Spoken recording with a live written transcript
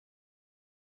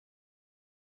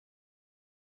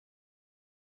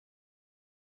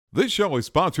This show is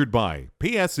sponsored by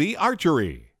PSE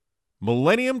Archery,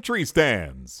 Millennium Tree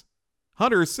Stands,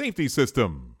 Hunter Safety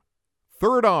System,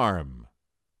 Third Arm,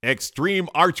 Extreme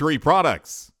Archery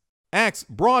Products, Axe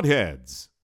Broadheads,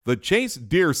 The Chase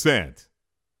Deer Scent,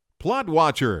 Plot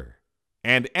Watcher,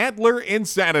 and Antler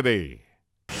Insanity.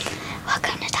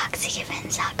 Welcome to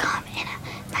ToxicEvents.com, and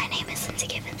my name is Lindsay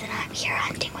Gibbons, and I'm here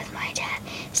hunting with my dad.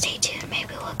 Stay tuned,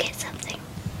 maybe we'll get something.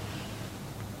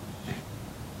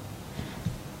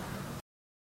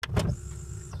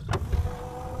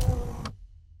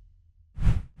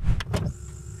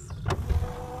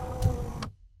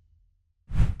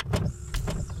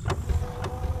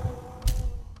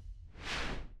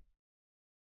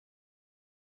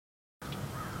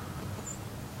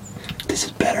 This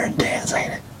is better than dance,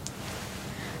 ain't it?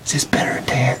 Is this better than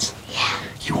dance? Yeah.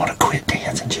 You want to quit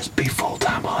dance and just be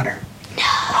full-time hunter? No.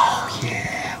 Oh,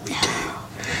 yeah, we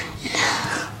do.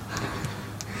 Yeah.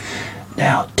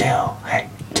 Now, tell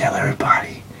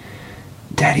everybody,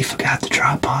 Daddy forgot the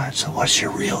tripod, so what's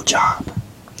your real job?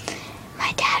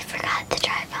 My dad forgot the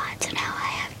tripod, so now I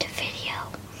have to video.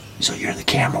 So you're the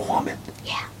camera woman?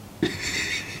 Yeah.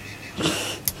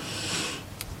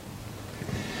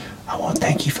 I want to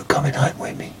thank you for coming hunting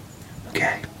with me,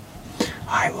 okay?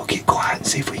 Alright, we'll get quiet and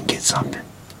see if we can get something.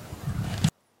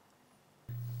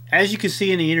 As you can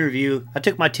see in the interview, I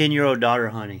took my 10-year-old daughter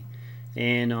hunting.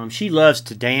 And she loves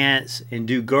to dance and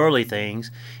do girly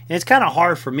things. And it's kind of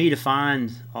hard for me to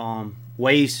find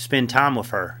ways to spend time with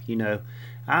her. You know,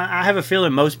 I have a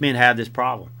feeling most men have this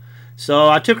problem. So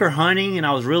I took her hunting, and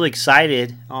I was really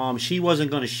excited. She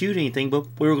wasn't going to shoot anything, but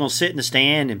we were going to sit in the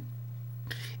stand and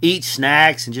eat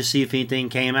snacks and just see if anything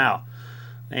came out.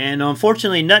 And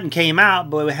unfortunately, nothing came out,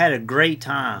 but we had a great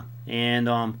time. And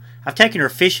I've taken her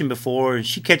fishing before, and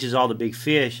she catches all the big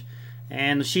fish.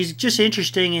 And she's just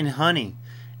interested in hunting.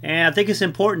 And I think it's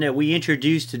important that we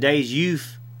introduce today's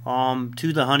youth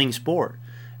to the hunting sport.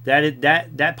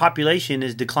 That population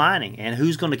is declining. And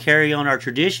who's going to carry on our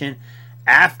tradition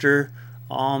after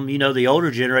the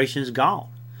older generation is gone?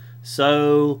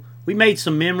 So we made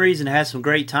some memories and had some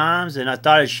great times. And I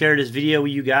thought I'd share this video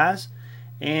with you guys.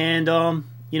 And,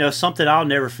 something I'll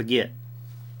never forget.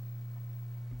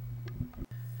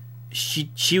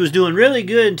 She was doing really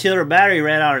good until her battery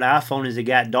ran out of the iPhone as it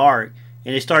got dark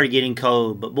and it started getting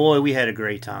cold. But boy, we had a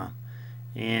great time.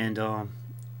 And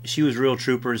she was a real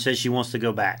trooper and said she wants to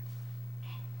go back.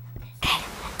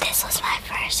 This was my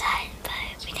first hunt,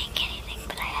 but we didn't get anything,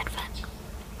 but I had fun.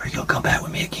 Are you going to come back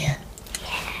with me again? Yeah.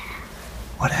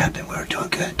 What happened? We were doing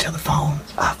good until the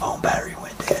iPhone battery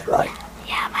went dead, right?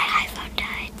 Yeah, my iPhone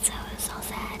died, so it was all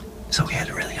sad. So we had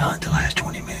to really hunt the last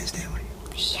 20 minutes, didn't we?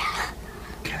 Yeah.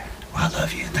 Okay. Well, I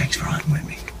love you, and thanks for hunting with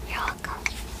me. You're welcome.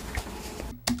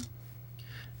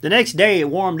 The next day it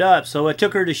warmed up, so I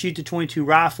took her to shoot the .22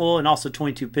 rifle and also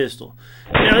 .22 pistol.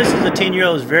 This is a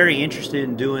 10-year-old who's very interested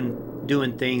in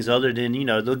doing things other than,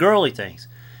 the girly things.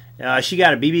 She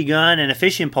got a BB gun and a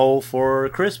fishing pole for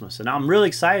Christmas, and I'm really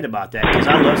excited about that because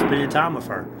I love spending time with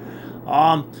her.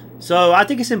 So I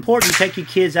think it's important to take your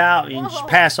kids out and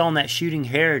pass on that shooting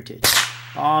heritage.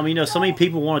 So many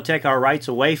people want to take our rights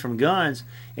away from guns,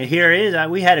 and here it is.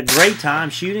 We had a great time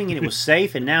shooting, and it was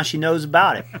safe, and now she knows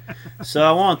about it. So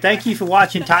I want to thank you for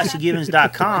watching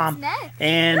ToxicGivens.com,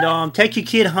 and take your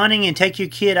kid hunting and take your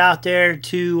kid out there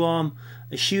to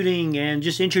shooting and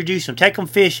just introduce them. Take them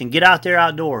fishing. Get out there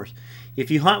outdoors. If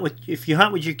you hunt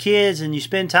with your kids and you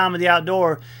spend time in the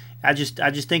outdoor, I just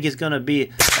think it's going to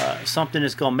be something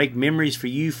that's going to make memories for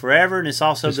you forever, and it's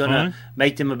also going to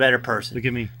make them a better person. Look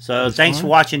at me. So thanks for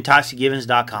watching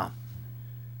ToxicGivens.com.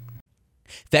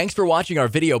 Thanks for watching our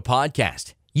video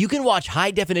podcast. You can watch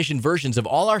high-definition versions of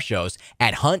all our shows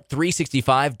at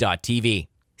hunt365.tv.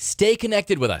 Stay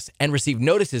connected with us and receive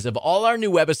notices of all our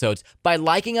new episodes by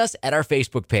liking us at our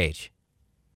Facebook page.